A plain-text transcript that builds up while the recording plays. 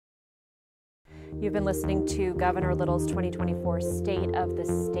You've been listening to Governor Little's 2024 State of the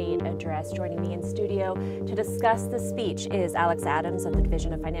State address. Joining me in studio to discuss the speech is Alex Adams of the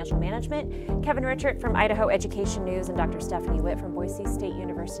Division of Financial Management, Kevin Richert from Idaho Education News, and Dr. Stephanie Witt from Boise State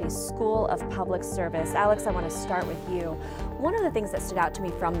University School of Public Service. Alex, I want to start with you. One of the things that stood out to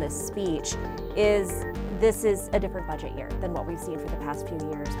me from this speech is this is a different budget year than what we've seen for the past few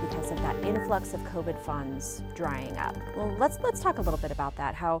years because of that influx of COVID funds drying up. Well, let's talk a little bit about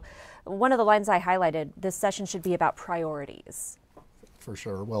that. How one of the lines I highlighted, this session should be about priorities. For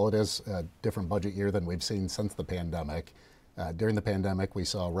sure. Well, it is a different budget year than we've seen since the pandemic. During the pandemic, we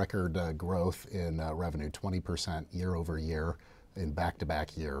saw record growth in revenue, 20% year over year in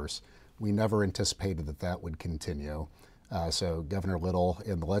back-to-back years. We never anticipated that that would continue. So Governor Little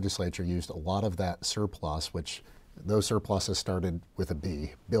and the legislature used a lot of that surplus, which those surpluses started with a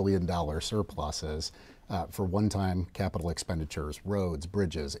B, billion-dollar surpluses, for one-time capital expenditures, roads,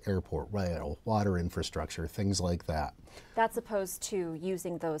 bridges, airport, rail, water infrastructure, things like that. That's opposed to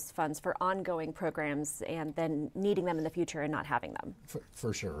using those funds for ongoing programs and then needing them in the future and not having them.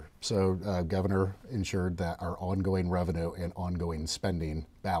 For sure. So Governor ensured that our ongoing revenue and ongoing spending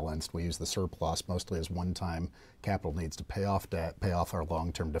balanced. We use the surplus mostly as one-time capital needs to pay off debt, pay off our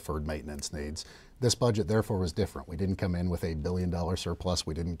long-term deferred maintenance needs. This budget, therefore, was different. We didn't come in with a billion-dollar surplus.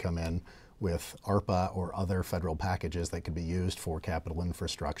 We didn't come in with ARPA or other federal packages that could be used for capital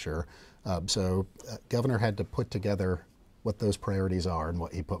infrastructure. So Governor had to put together what those priorities are, and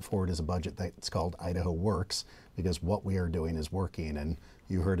what he put forward is a budget that's called Idaho Works, because what we are doing is working. And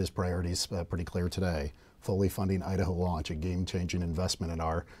you heard his priorities pretty clear today. Fully funding Idaho Launch, a game-changing investment in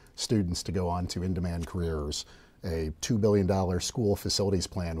our students to go on to in-demand careers. A $2 billion school facilities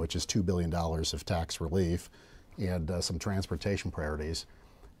plan, which is $2 billion of tax relief, and some transportation priorities.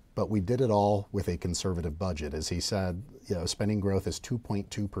 But we did it all with a conservative budget. As he said, spending growth is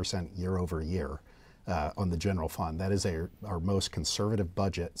 2.2% year over year on the general fund. That is our most conservative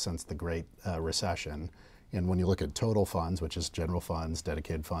budget since the Great Recession. And when you look at total funds, which is general funds,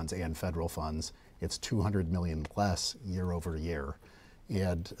 dedicated funds, and federal funds, it's $200 million less year over year.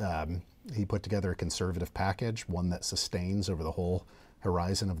 And he put together a conservative package, one that sustains over the whole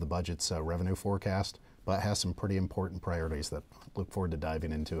horizon of the budget's revenue forecast, but has some pretty important priorities that I look forward to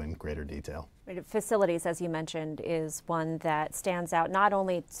diving into in greater detail. Facilities, as you mentioned, is one that stands out not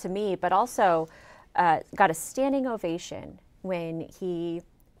only to me, but also got a standing ovation when he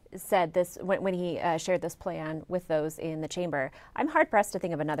said this, when he shared this plan with those in the chamber. I'm hard-pressed to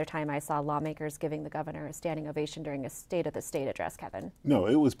think of another time I saw lawmakers giving the governor a standing ovation during a State of the State address, Kevin. No,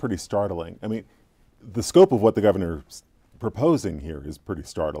 it was pretty startling. I mean, the scope of what the governor's proposing here is pretty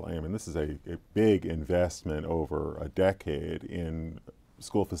startling. I mean, this is a big investment over a decade in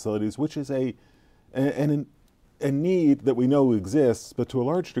school facilities, which is a need that we know exists, but to a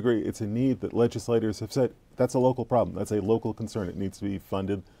large degree, it's a need that legislators have said that's a local problem. That's a local concern. It needs to be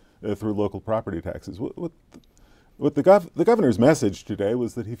funded through local property taxes. What the governor's message today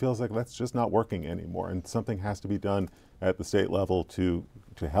was that he feels like that's just not working anymore, and something has to be done at the state level to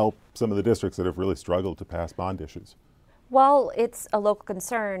help some of the districts that have really struggled to pass bond issues. While it's a local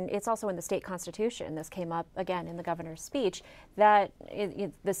concern, it's also in the state constitution. This came up again in the governor's speech, that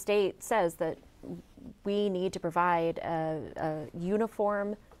the state says that we need to provide a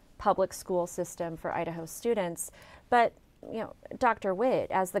uniform public school system for Idaho students. But, Dr. Witt,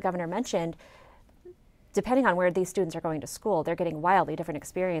 as the governor mentioned, depending on where these students are going to school, they're getting wildly different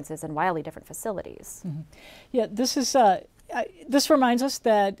experiences and wildly different facilities. Mm-hmm. Yeah, this reminds us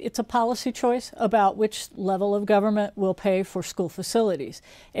that it's a policy choice about which level of government will pay for school facilities.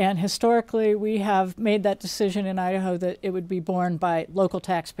 And historically, we have made that decision in Idaho that it would be borne by local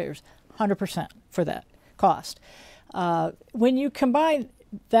taxpayers, 100% for that cost. When you combine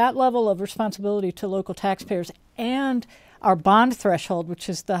that level of responsibility to local taxpayers and our bond threshold, which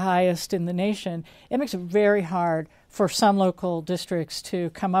is the highest in the nation, it makes it very hard for some local districts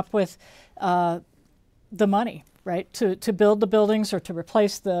to come up with the money, right, to build the buildings or to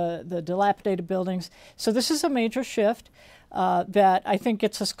replace the dilapidated buildings. So this is a major shift that I think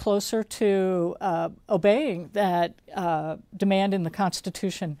gets us closer to obeying that demand in the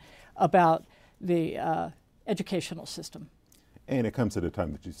Constitution about the educational system. And it comes at a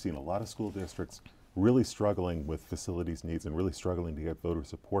time that you've seen a lot of school districts really struggling with facilities needs and really struggling to get voter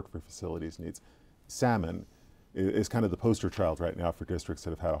support for facilities needs. Salmon is kind of the poster child right now for districts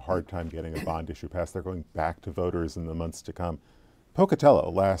that have had a hard time getting a bond issue passed. They're going back to voters in the months to come.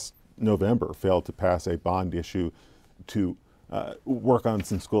 Pocatello last November failed to pass a bond issue to work on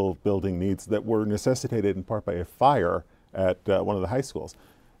some school building needs that were necessitated in part by a fire at one of the high schools.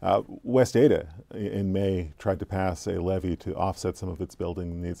 West Ada in May tried to pass a levy to offset some of its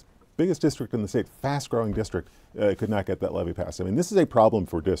building needs. biggest district in the state, fast-growing district, could not get that levy passed. I mean, this is a problem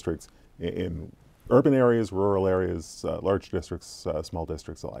for districts in urban areas, rural areas, large districts, small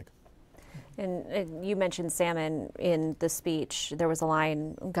districts alike. And you mentioned salmon in the speech. There was a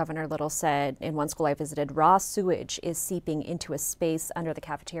line Governor Little said in one school I visited, raw sewage is seeping into a space under the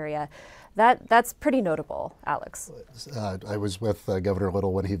cafeteria. That's pretty notable, Alex. I was with Governor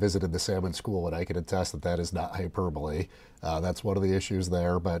Little when he visited the salmon school, and I can attest that that is not hyperbole. That's one of the issues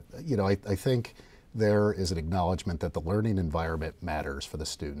there. But, you know, I think there is an acknowledgement that the learning environment matters for the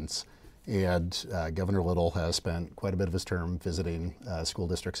students. And Governor Little has spent quite a bit of his term visiting school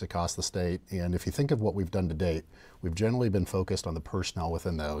districts across the state. And if you think of what we've done to date, we've generally been focused on the personnel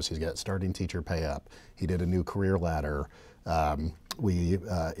within those. He's got starting teacher pay up. He did a new career ladder. We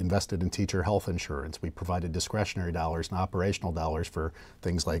invested in teacher health insurance. We provided discretionary dollars and operational dollars for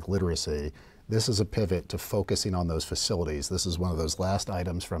things like literacy. This is a pivot to focusing on those facilities. This is one of those last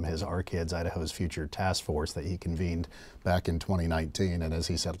items from his Our Kids, Idaho's Future task force that he convened back in 2019. And as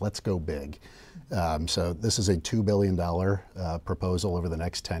he said, let's go big. So this is a $2 billion proposal over the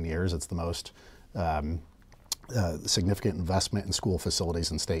next 10 years. It's the most significant investment in school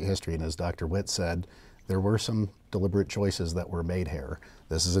facilities in state history. And as Dr. Witt said, there were some deliberate choices that were made here.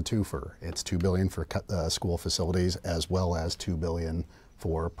 This is a twofer. It's $2 billion for school facilities as well as $2 billion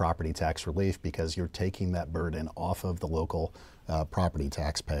for property tax relief, because you're taking that burden off of the local property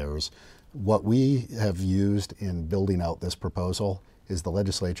taxpayers. What we have used in building out this proposal is the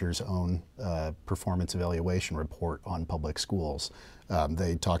legislature's own performance evaluation report on public schools.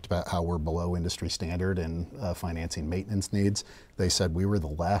 They talked about how we're below industry standard in financing maintenance needs. They said we were the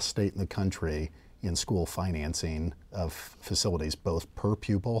last state in the country in school financing of facilities, both per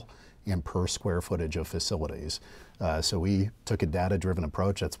pupil and per square footage of facilities. So we took a data-driven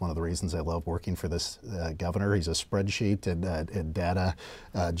approach. That's one of the reasons I love working for this governor. He's a spreadsheet and data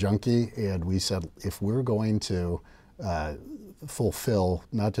junkie. And we said, if we're going to fulfill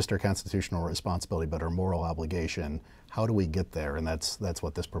not just our constitutional responsibility, but our moral obligation, how do we get there? And that's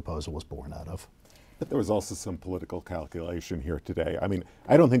what this proposal was born out of. But there was also some political calculation here today. I mean,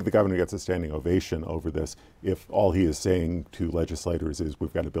 I don't think the governor gets a standing ovation over this if all he is saying to legislators is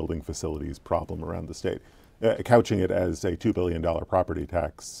we've got a building facilities problem around the state. Couching it as a $2 billion property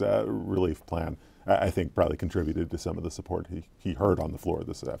tax relief plan, I think probably contributed to some of the support he heard on the floor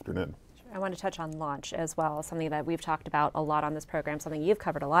this afternoon. I want to touch on launch as well, something that we've talked about a lot on this program, something you've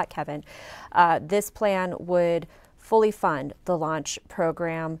covered a lot, Kevin. This plan would fully fund the launch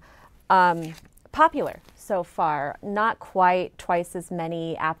program. Popular so far, not quite twice as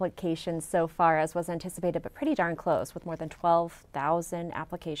many applications so far as was anticipated, but pretty darn close, with more than 12,000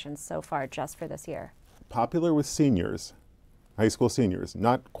 applications so far just for this year. Popular with seniors, high school seniors,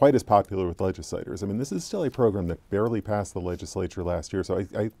 not quite as popular with legislators. I mean, this is still a program that barely passed the legislature last year, so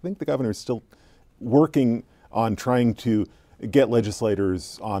I think the governor is still working on trying to get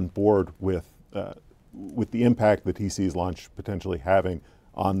legislators on board with the impact that he sees launch potentially having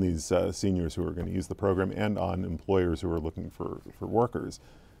on these seniors who are going to use the program and on employers who are looking for workers.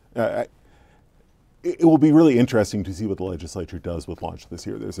 It will be really interesting to see what the legislature does with launch this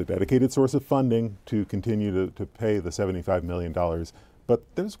year. There's a dedicated source of funding to continue to pay the $75 million, but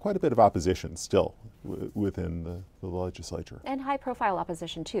there's quite a bit of opposition still within the legislature. And high-profile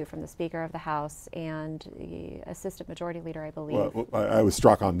opposition, too, from the Speaker of the House and the Assistant Majority Leader, I believe. Well, I was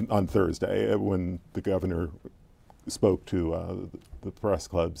struck on Thursday when the governor spoke to the press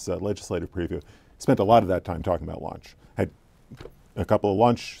club's legislative preview. Spent a lot of that time talking about launch. Had a couple of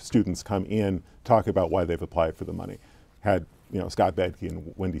launch students come in, talk about why they've applied for the money. Had Scott Bedke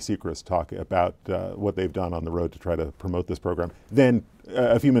and Wendy Sechrist talk about what they've done on the road to try to promote this program. Then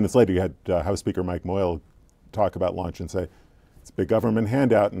a few minutes later, you had House Speaker Mike Moyle talk about launch and say, it's a big government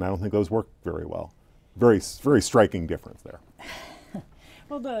handout, and I don't think those work very well. Very, very striking difference there.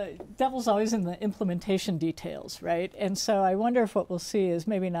 Well, the devil's always in the implementation details, right? And so I wonder if what we'll see is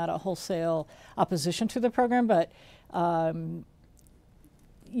maybe not a wholesale opposition to the program, but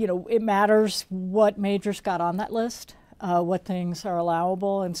it matters what majors got on that list, what things are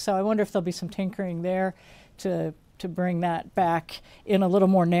allowable, and so I wonder if there'll be some tinkering there to bring that back in a little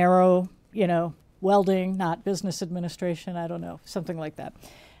more narrow, welding, not business administration, I don't know, something like that.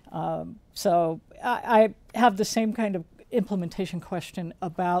 So I have the same kind of implementation question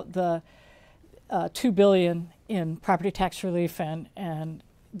about the $2 billion in property tax relief, and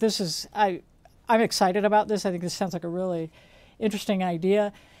this is I'm excited about this. I think this sounds like a really interesting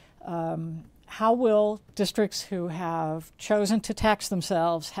idea. How will districts who have chosen to tax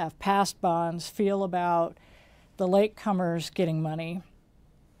themselves, have passed bonds, feel about the latecomers getting money?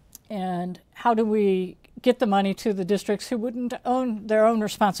 And how do we get the money to the districts who wouldn't own their own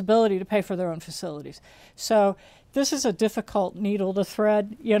responsibility to pay for their own facilities. So this is a difficult needle to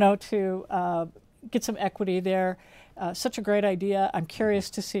thread, to get some equity there. Such a great idea. I'm curious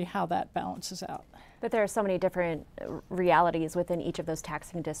to see how that balances out. But there are so many different realities within each of those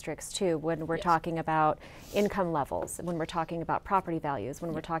taxing districts too, when we're talking about income levels, when we're talking about property values,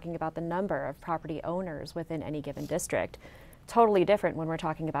 when we're talking about the number of property owners within any given district. Totally different when we're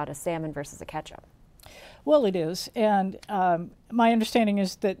talking about a salmon versus a ketchup. Well, it is, and my understanding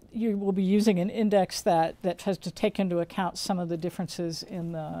is that you will be using an index that has to take into account some of the differences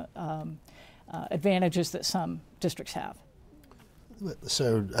in the advantages that some districts have.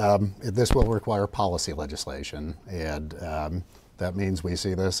 So this will require policy legislation, and that means we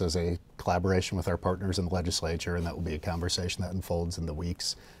see this as a collaboration with our partners in the legislature, and that will be a conversation that unfolds in the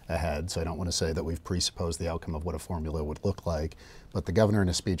weeks ahead. So I don't want to say that we've presupposed the outcome of what a formula would look like, but the governor in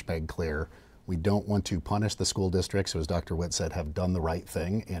his speech made clear we don't want to punish the school districts who, as Dr. Witt said, have done the right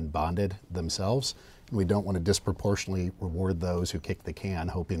thing and bonded themselves. And we don't want to disproportionately reward those who kick the can,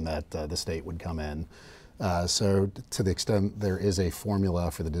 hoping that the state would come in. So to the extent there is a formula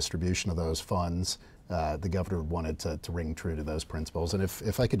for the distribution of those funds, the governor wanted to ring true to those principles. And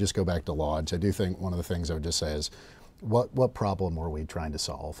if I could just go back to Lodge, I do think one of the things I would just say is, what problem were we trying to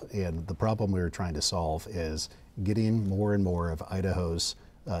solve? And the problem we were trying to solve is getting more and more of Idaho's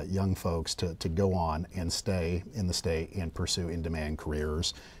young folks to go on and stay in the state and pursue in-demand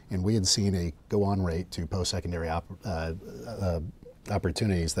careers. And we had seen a go-on rate to post-secondary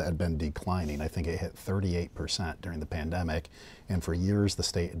opportunities that had been declining. I think it hit 38% during the pandemic, and for years the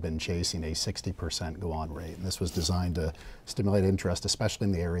state had been chasing a 60% go-on rate. And this was designed to stimulate interest, especially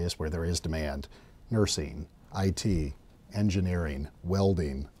in the areas where there is demand: nursing, IT, engineering,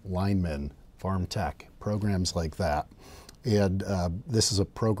 welding, linemen, farm tech, programs like that. And this is a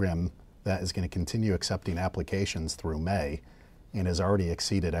program that is going to continue accepting applications through May and has already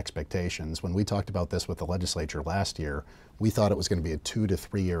exceeded expectations. When we talked about this with the legislature last year, we thought it was going to be a 2 to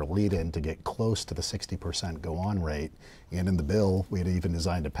 3 year lead-in to get close to the 60% go-on rate. And in the bill, we had even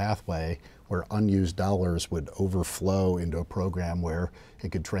designed a pathway where unused dollars would overflow into a program where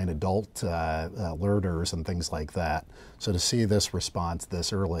it could train adult learners and things like that. So to see this response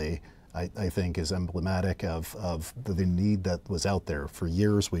this early, I think is emblematic of the need that was out there. For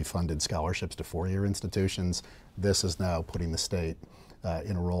years, we funded scholarships to four-year institutions. This is now putting the state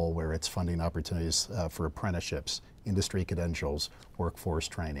in a role where it's funding opportunities for apprenticeships, industry credentials, workforce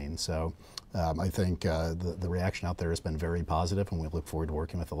training. So I think the reaction out there has been very positive, and we look forward to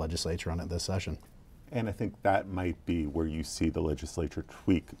working with the legislature on it this session. And I think that might be where you see the legislature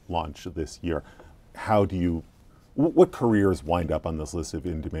tweak launch this year. How do you what careers wind up on this list of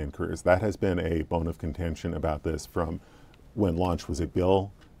in-demand careers? That has been a bone of contention about this from when launch was a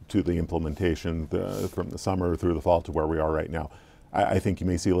bill to the implementation from the summer through the fall to where we are right now. I think you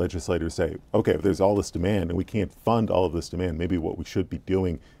may see legislators say, okay, if there's all this demand and we can't fund all of this demand, maybe what we should be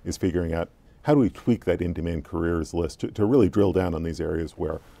doing is figuring out how do we tweak that in-demand careers list to really drill down on these areas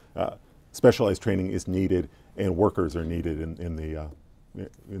where specialized training is needed and workers are needed in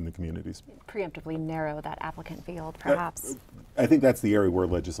the communities. Preemptively narrow that applicant field, perhaps. I think that's the area where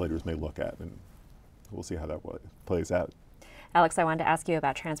legislators may look at, and we'll see how that plays out. Alex, I wanted to ask you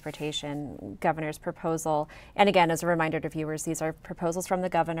about transportation, governor's proposal. And again, as a reminder to viewers, these are proposals from the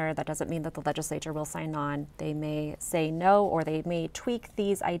governor. That doesn't mean that the legislature will sign on. They may say no, or they may tweak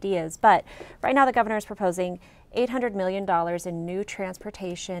these ideas. But right now the governor is proposing $800 million in new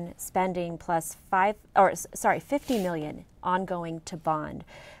transportation spending plus $50 million ongoing to bond.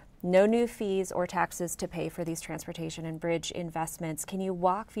 No new fees or taxes to pay for these transportation and bridge investments. Can you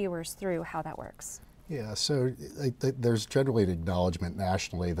walk viewers through how that works? Yeah, so there's generally an acknowledgement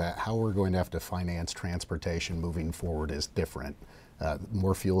nationally that how we're going to have to finance transportation moving forward is different.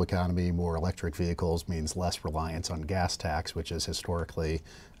 More fuel economy, more electric vehicles means less reliance on gas tax, which has historically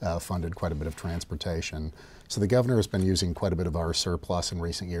funded quite a bit of transportation. So the governor has been using quite a bit of our surplus in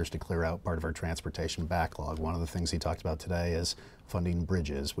recent years to clear out part of our transportation backlog. One of the things he talked about today is funding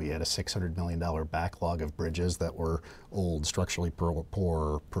bridges. We had a $600 million backlog of bridges that were old, structurally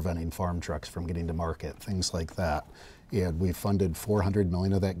poor, preventing farm trucks from getting to market, things like that. And we've funded $400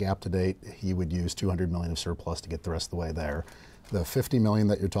 million of that gap to date. He would use $200 million of surplus to get the rest of the way there. The $50 million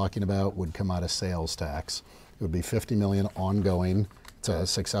that you're talking about would come out of sales tax. It would be $50 million ongoing. It's a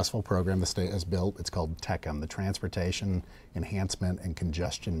successful program the state has built. It's called TECM, the Transportation Enhancement and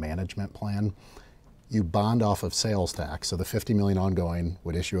Congestion Management Plan. You bond off of sales tax. So the $50 million ongoing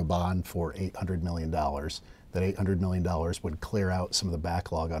would issue a bond for $800 million. That $800 million would clear out some of the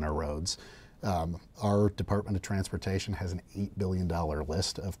backlog on our roads. Our Department of Transportation has an $8 billion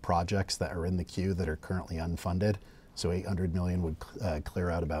list of projects that are in the queue that are currently unfunded. So $800 million would clear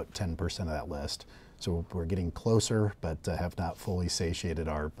out about 10% of that list. So we're getting closer, but have not fully satiated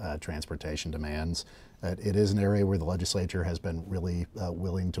our transportation demands. It is an area where the legislature has been really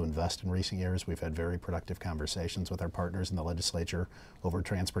willing to invest in recent years. We've had very productive conversations with our partners in the legislature over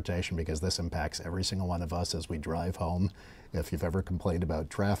transportation, because this impacts every single one of us as we drive home. If you've ever complained about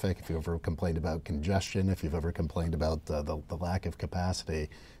traffic, if you've ever complained about congestion, if you've ever complained about the lack of capacity,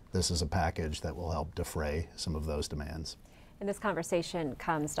 this is a package that will help defray some of those demands. And this conversation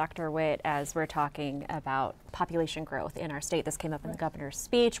comes, Dr. Witt, as we're talking about population growth in our state. This came up in the governor's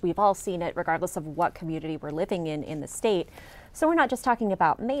speech. We've all seen it regardless of what community we're living in the state. So we're not just talking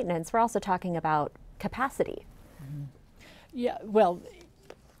about maintenance, we're also talking about capacity. Mm-hmm. Yeah, well,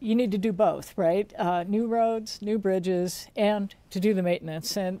 you need to do both, right? New roads, new bridges, and to do the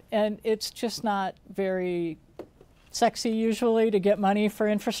maintenance. And it's just not very sexy usually to get money for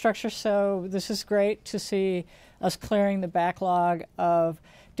infrastructure. So this is great to see us clearing the backlog of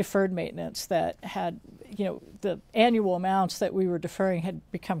deferred maintenance that had, the annual amounts that we were deferring had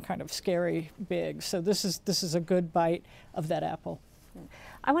become kind of scary big. So this is a good bite of that apple.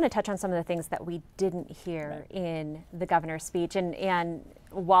 I want to touch on some of the things that we didn't hear in the governor's speech. And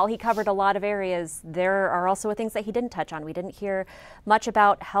while he covered a lot of areas, there are also things that he didn't touch on. We didn't hear much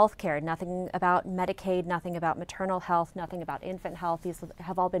about health care, nothing about Medicaid, nothing about maternal health, nothing about infant health. These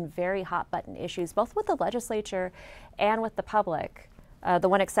have all been very hot button issues, both with the legislature and with the public. The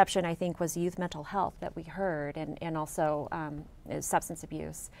one exception, I think, was youth mental health that we heard, and also substance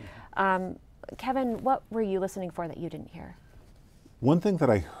abuse. Kevin, what were you listening for that you didn't hear? One thing that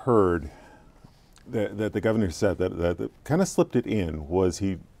I heard that the governor said that kind of slipped it in was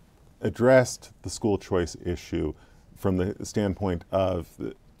he addressed the school choice issue from the standpoint of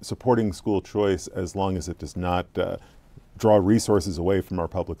supporting school choice as long as it does not draw resources away from our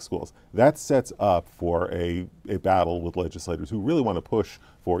public schools. That sets up for a battle with legislators who really want to push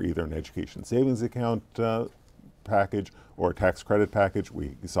for either an education savings account package or a tax credit package.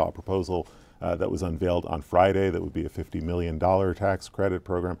 We saw a proposal that was unveiled on Friday that would be a $50 million tax credit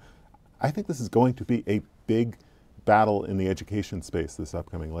program. I think this is going to be a big battle in the education space this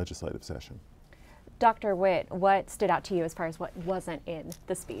upcoming legislative session. Dr. Witt, what stood out to you as far as what wasn't in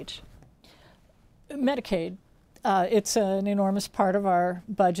the speech? Medicaid. It's an enormous part of our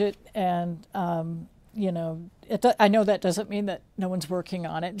budget, and I know that doesn't mean that no one's working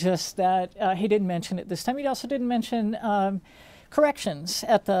on it, just that he didn't mention it this time. He also didn't mention corrections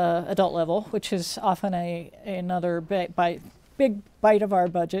at the adult level, which is often another big bite of our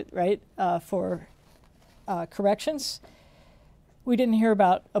budget, right, for corrections. We didn't hear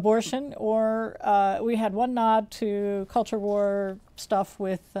about abortion, or we had one nod to culture war stuff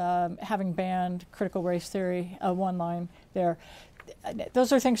with having banned critical race theory, one line there.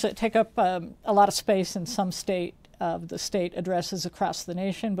 Those are things that take up a lot of space in some state of the state addresses across the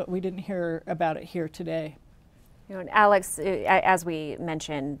nation, but we didn't hear about it here today. And Alex, as we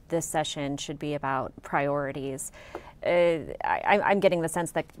mentioned, this session should be about priorities. I'm getting the sense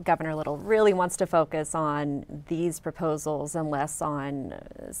that Governor Little really wants to focus on these proposals and less on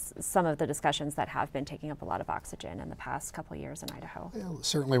some of the discussions that have been taking up a lot of oxygen in the past couple of years in Idaho. Yeah,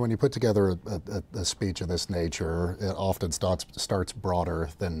 certainly when you put together a speech of this nature, it often starts broader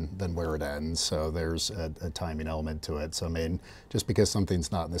than where it ends. So there's a timing element to it. So I mean, just because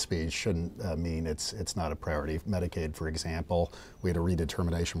something's not in the speech shouldn't mean it's not a priority. Medicaid, for example, we had a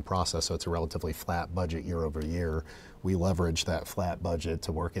redetermination process, so it's a relatively flat budget year over year. We leverage that flat budget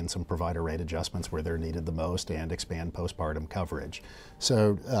to work in some provider rate adjustments where they're needed the most and expand postpartum coverage.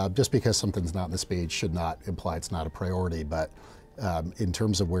 So just because something's not in the speech should not imply it's not a priority, but in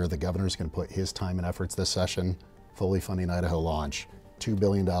terms of where the governor's going to put his time and efforts this session, fully funding Idaho launch, $2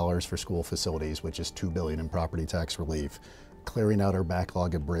 billion for school facilities, which is $2 billion in property tax relief, clearing out our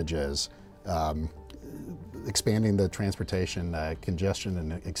backlog of bridges, expanding the transportation congestion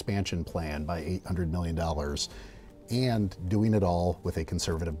and expansion plan by $800 million, and doing it all with a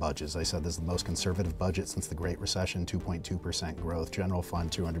conservative budget. As I said, this is the most conservative budget since the Great Recession, 2.2% growth. General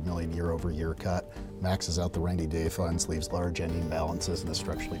fund, $200 million year over year cut, maxes out the rainy day funds, leaves large ending balances, and is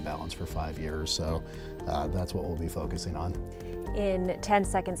structurally balanced for 5 years. So that's what we'll be focusing on. In 10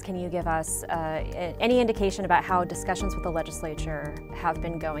 seconds, can you give us any indication about how discussions with the legislature have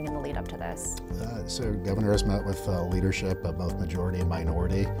been going in the lead up to this? So Governor has met with leadership of both majority and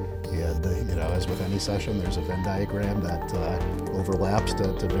minority. And as with any session, there's a Venn diagram that overlaps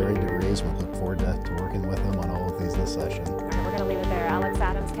to varying degrees. We look forward to working with them on all of these this session. We're going to leave it there. Alex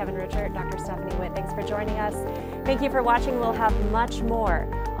Adams, Kevin Richert, Dr. Stephanie Witt, thanks for joining us. Thank you for watching. We'll have much more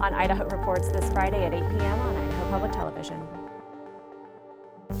on Idaho Reports this Friday at 8 p.m. on Idaho Public Television.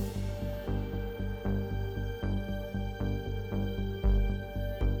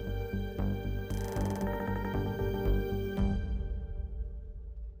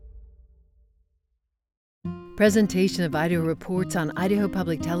 Presentation of Idaho Reports on Idaho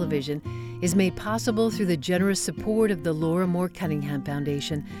Public Television is made possible through the generous support of the Laura Moore Cunningham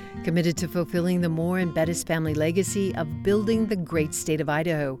Foundation, committed to fulfilling the Moore and Bettis family legacy of building the great state of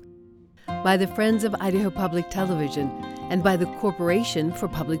Idaho, by the Friends of Idaho Public Television, and by the Corporation for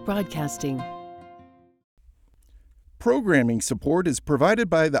Public Broadcasting. Programming support is provided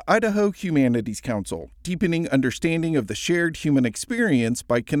by the Idaho Humanities Council, deepening understanding of the shared human experience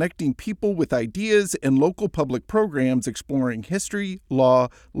by connecting people with ideas and local public programs exploring history, law,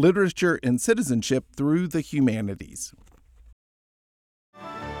 literature, and citizenship through the humanities.